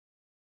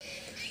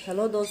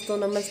Hello दोस्तों,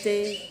 नमस्ते।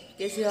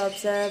 कैसे हो आप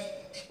सब?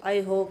 आई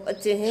होप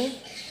अच्छे हैं।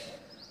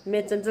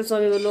 मैं चंचल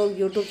स्वामी व्लॉग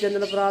यूट्यूब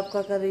चैनल पर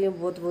आपका कर रही हूँ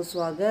बहुत बहुत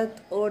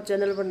स्वागत। और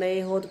चैनल पर नए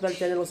हो तो पहले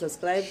चैनल को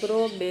सब्सक्राइब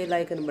करो, बेल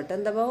आइकन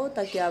बटन दबाओ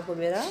ताकि आपको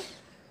मेरा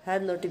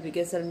हर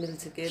नोटिफिकेशन मिल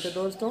सके। तो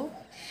दोस्तों,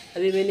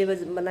 अभी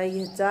मैंने बनाई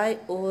है चाय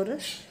और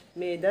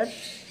मैं इधर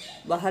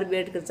बाहर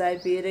बैठ कर चाय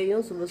पी रही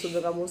हूँ। सुबह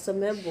सुबह का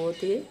मौसम है,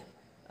 बहुत ही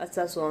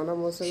अच्छा सुहाना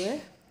मौसम है।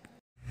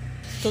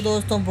 तो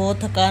दोस्तों, बहुत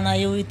थकान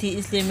आई हुई थी,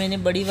 इसलिए मैंने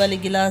बड़ी वाली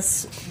गिलास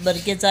भर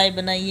के चाय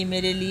बनाई है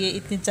मेरे लिए।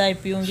 इतनी चाय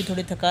पीऊँगी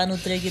थोड़ी थकान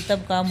उतरेगी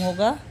तब काम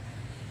होगा,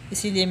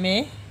 इसीलिए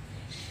मैं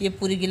ये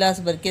पूरी गिलास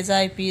भर के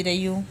चाय पी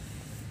रही हूँ,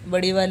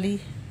 बड़ी वाली,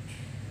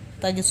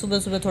 ताकि सुबह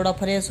सुबह थोड़ा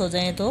फ्रेश हो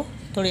जाए तो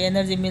थोड़ी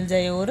एनर्जी मिल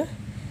जाए और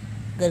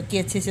घर की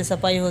अच्छे से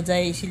सफाई हो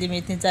जाए। इसीलिए मैं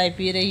इतनी चाय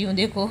पी रही हूँ।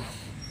 देखो,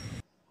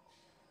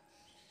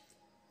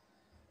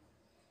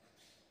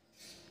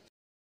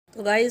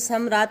 तो गाइस,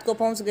 हम रात को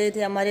पहुँच गए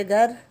थे हमारे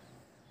घर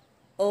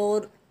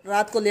और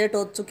रात को लेट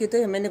हो चुकी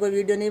थी। मैंने कोई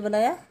वीडियो नहीं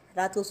बनाया,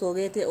 रात को सो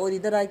गए थे। और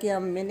इधर आके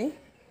मैंने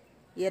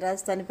ये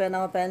राजस्थानी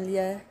पहनावा पहन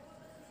लिया है।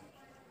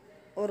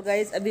 और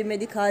गाइस, अभी मैं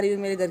दिखा रही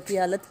हूँ मेरे घर की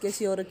हालत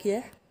कैसी हो रखी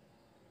है।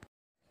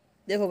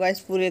 देखो गाइस,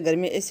 पूरे घर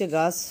में ऐसे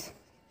घास,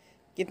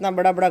 कितना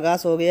बड़ा बड़ा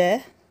घास हो गया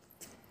है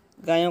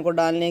गायों को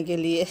डालने के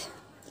लिए।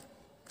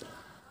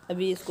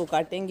 अभी इसको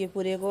काटेंगे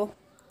पूरे को।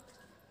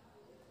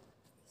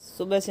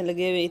 सुबह से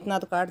लगे हुए, इतना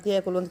तो काट दिया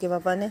है कुलवंत के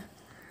पापा ने।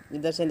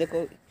 इधर से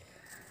देखो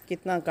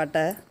कितना काटा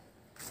है।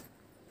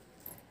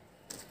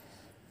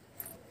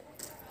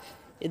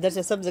 इधर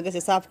से सब जगह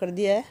से साफ़ कर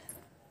दिया है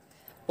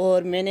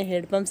और मैंने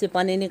हैंडपम्प से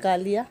पानी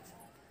निकाल लिया।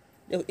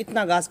 देखो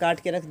इतना घास काट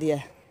के रख दिया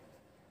है।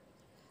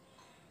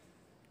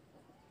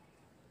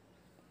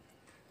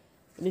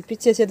 अभी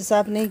पीछे से तो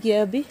साफ़ नहीं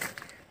किया, अभी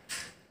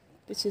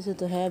पीछे से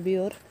तो है अभी।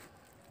 और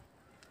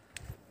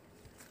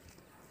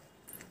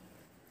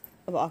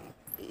अब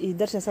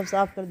इधर से सब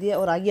साफ़ कर दिया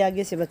और आगे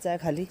आगे से बचा है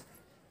खाली,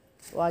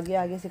 तो आगे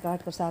आगे से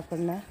काट कर साफ़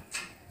करना है।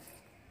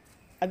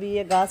 अभी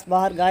ये घास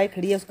बाहर गाय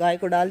खड़ी है, उस गाय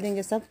को डाल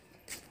देंगे सब।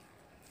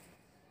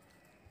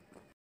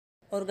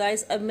 और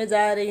गाइस, अब मैं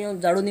जा रही हूँ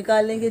झाड़ू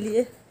निकालने के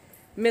लिए।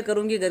 मैं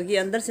करूँगी घर की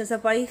अंदर से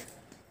सफाई।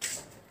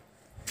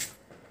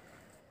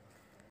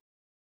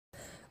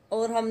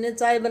 और हमने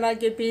चाय बना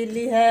के पी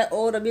ली है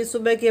और अभी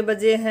सुबह के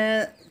बजे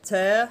हैं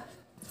 6।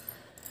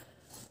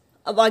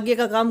 अब आगे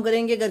का काम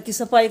करेंगे घर की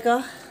सफाई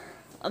का।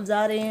 अब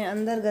जा रहे हैं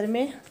अंदर घर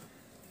में।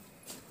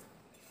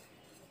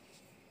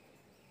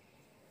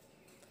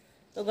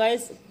 तो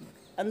गाइस,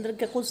 अंदर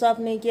का कुछ साफ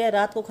नहीं किया है,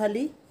 रात को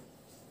खाली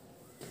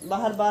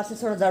बाहर से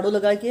थोड़ा झाड़ू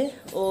लगा के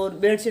और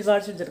बेडशीट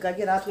झटका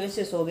के रात को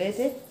ऐसे सो गए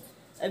थे।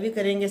 अभी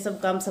करेंगे सब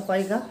काम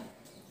सफाई का।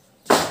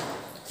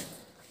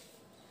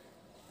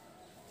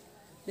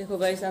 देखो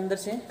गाइस, अंदर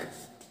से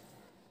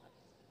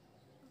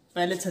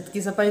पहले छत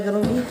की सफाई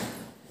करूँगी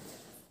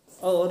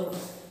और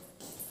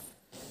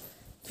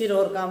फिर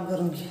और काम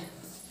करूँगी।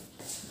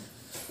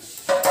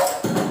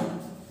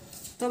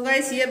 तो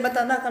गाइस, ये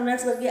बताना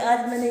कमेंट्स करके आज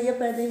मैंने ये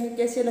पहने हैं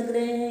कैसे लग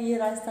रहे हैं। ये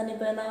राजस्थानी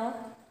पहनावा,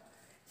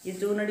 ये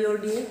चूनड़ी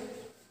ओढ़ी है।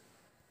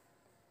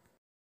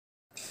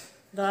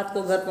 रात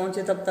को घर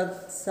पहुंचे तब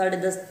तक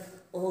 10:30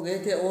 हो गए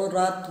थे और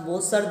रात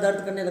बहुत सर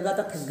दर्द करने लगा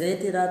था, थक गए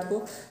थे रात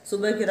को।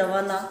 सुबह की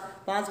रवाना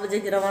 5 बजे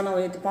की रवाना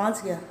हुए थे,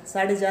 5 क्या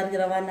 4:30 की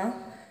रवाना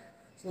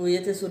हुए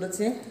थे सूरत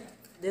से।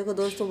 देखो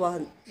दोस्तों,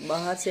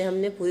 बाहर से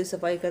हमने पूरी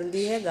सफाई कर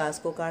ली है, घास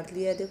को काट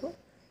लिया है। देखो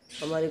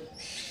हमारे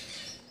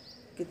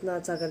कितना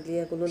अच्छा कर दिया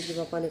है, कुलवंत के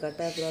पापा ने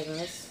काटा है पूरा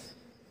घास।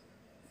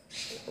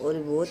 और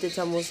बहुत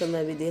अच्छा मौसम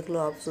है, अभी देख लो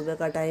आप, सुबह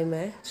का टाइम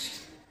है।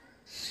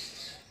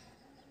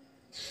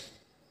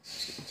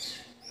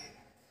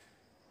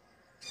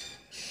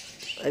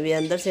 अभी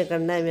अंदर से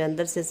करना है, अभी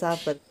अंदर से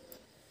साफ कर।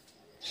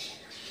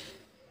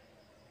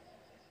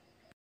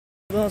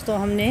 दोस्तों,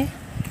 हमने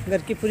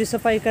घर की पूरी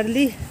सफाई कर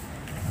ली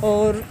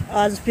और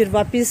आज फिर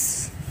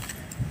वापस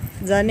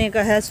जाने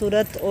का है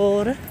सूरत।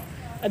 और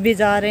अभी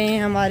जा रहे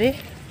हैं हमारे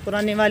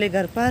पुराने वाले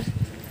घर पर।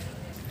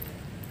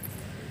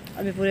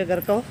 अभी पूरे घर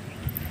को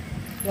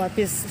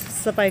वापस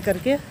सफाई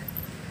करके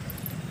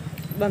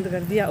बंद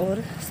कर दिया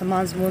और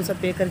सामान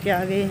सब पैक करके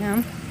आ गए हैं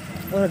हम।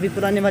 और अभी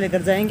पुराने वाले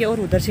घर जाएंगे और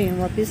उधर से हम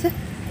वापस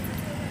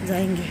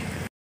जाएंगे।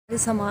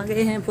 इस हम आ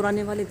गए हैं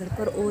पुराने वाले घर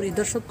पर और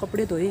इधर सब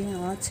कपड़े धोए हैं।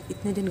 आज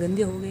इतने दिन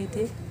गंदे हो गए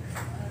थे,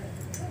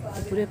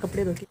 तो पूरे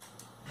कपड़े धो के।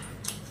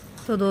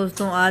 तो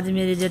दोस्तों, आज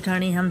मेरी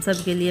जेठानी हम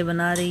सब के लिए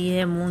बना रही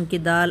है मूंग की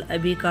दाल।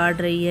 अभी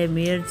काट रही है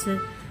मिर्च।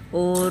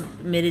 और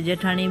मेरी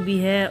जेठानी भी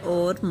है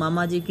और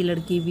मामा जी की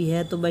लड़की भी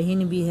है, तो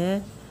बहन भी है,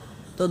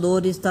 तो 2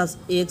 रिश्ता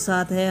एक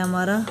साथ है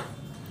हमारा।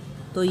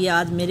 तो ये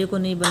आज मेरे को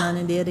नहीं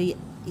बनाने दे रही,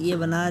 ये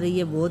बना रही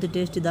है। बहुत ही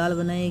टेस्टी दाल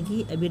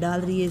बनाएगी। अभी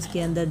डाल रही है इसके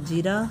अंदर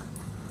जीरा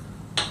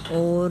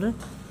और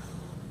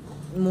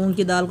मूंग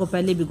की दाल को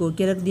पहले भिगो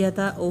के रख दिया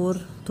था और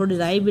थोड़ी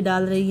राई भी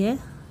डाल रही है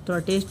थोड़ा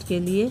टेस्ट के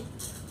लिए।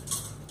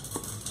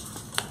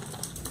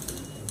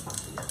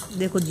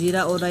 देखो,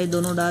 जीरा और राई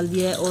दोनों डाल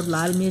दिया है और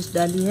लाल मिर्च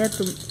डाली है,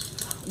 तो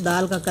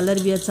दाल का कलर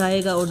भी अच्छा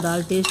आएगा और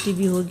दाल टेस्टी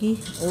भी होगी।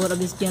 और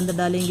अब इसके अंदर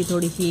डालेंगे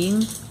थोड़ी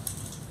हींग।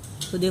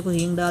 तो देखो,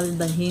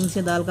 हींग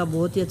से दाल का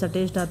बहुत ही अच्छा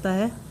टेस्ट आता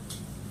है।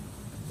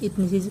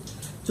 इतनी सी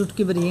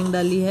चुटकी भर हींग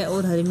डाली है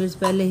और हरी मिर्च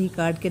पहले ही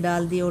काट के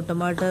डाल दी और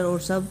टमाटर और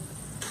सब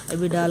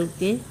अभी डाल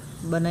के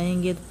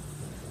बनाएंगे।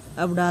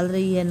 अब डाल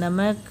रही है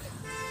नमक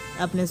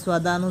अपने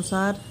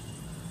स्वादानुसार।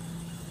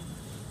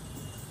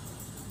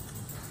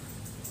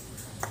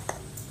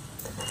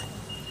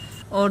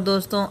 और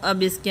दोस्तों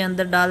अब इसके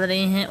अंदर डाल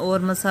रहे हैं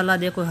और मसाला,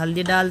 देखो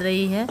हल्दी डाल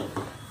रही है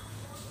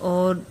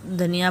और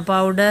धनिया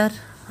पाउडर,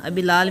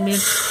 अभी लाल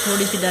मिर्च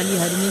थोड़ी सी डाली,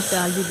 हरी मिर्च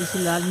डाल दी,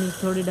 दूसरी लाल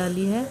मिर्च थोड़ी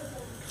डाली है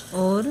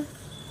और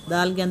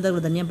दाल के अंदर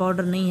धनिया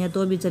पाउडर नहीं है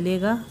तो भी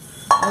चलेगा।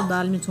 और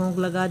दाल में छोंक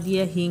लगा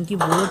दिया। हींग की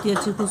बहुत ही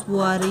अच्छी खुशबू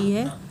आ रही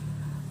है,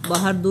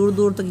 बाहर दूर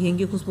दूर तक हींग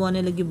की खुशबू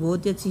आने लगी,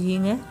 बहुत ही अच्छी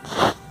हींग है।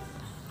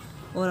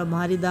 और अब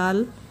हमारी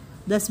दाल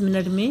 10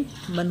 मिनट में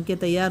बन के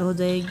तैयार हो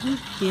जाएगी।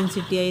 3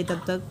 सीटी आई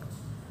तब तक।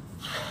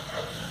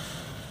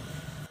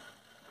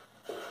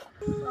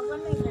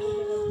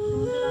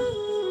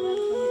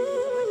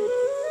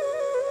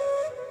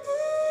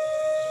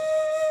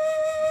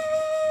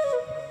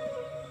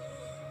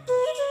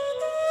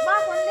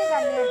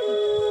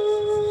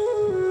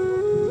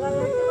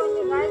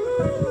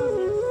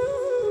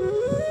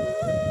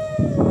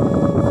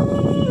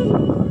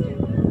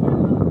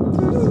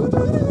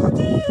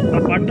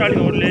 पटाली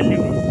और ले ली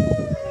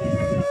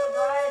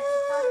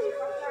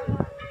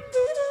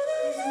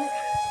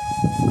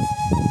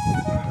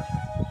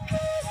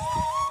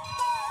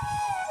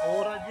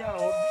और आजा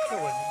और दिखो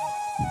बनी।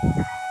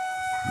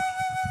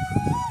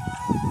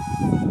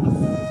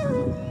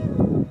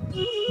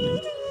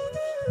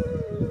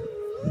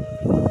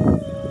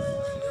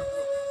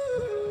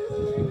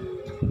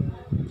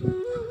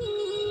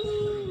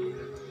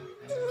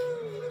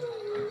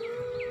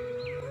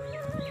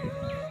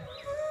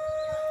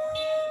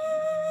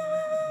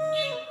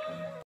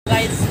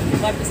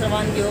 वापस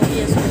रवानगी हो गई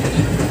है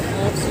स्कूटी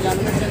और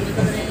सुजानगढ़ से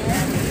निकल रहे हैं।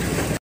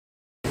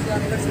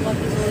 सुजानगढ़ से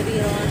वापस हो रही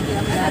है रवानगी,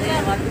 हम जा रहे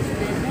हैं वापस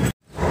ट्रेन में।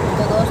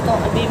 तो दोस्तों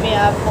अभी मैं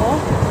आपको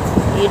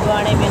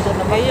ईडवाड़े में जो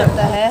नमक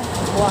पड़ता है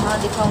वहाँ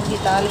दिखाऊंगी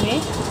ताल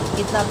में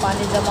कितना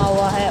पानी जमा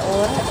हुआ है।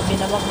 और अभी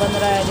नमक बन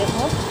रहा है,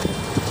 देखो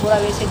पूरा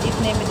वैसे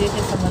दिखने में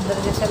जैसे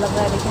समंदर जैसा लग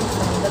रहा है लेकिन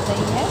समंदर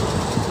नहीं है,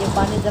 ये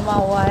पानी जमा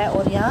हुआ है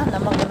और यहाँ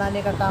नमक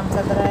बनाने का काम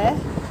चल रहा है।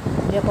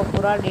 देखो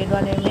पूरा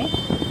ईडवाड़े में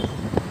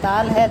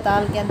ताल है,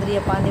 ताल के अंदर ये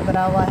पानी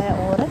भरा हुआ है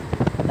और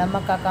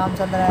नमक का काम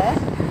चल रहा है,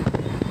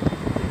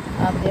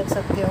 आप देख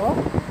सकते हो।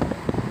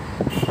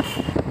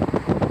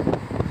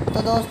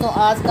 तो दोस्तों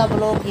आज का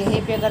ब्लॉग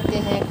यहीं पे करते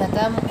हैं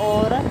ख़त्म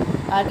और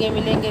आगे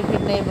मिलेंगे फिर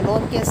नए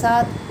ब्लॉग के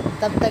साथ।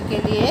 तब तक के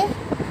लिए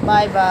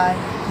बाय बाय।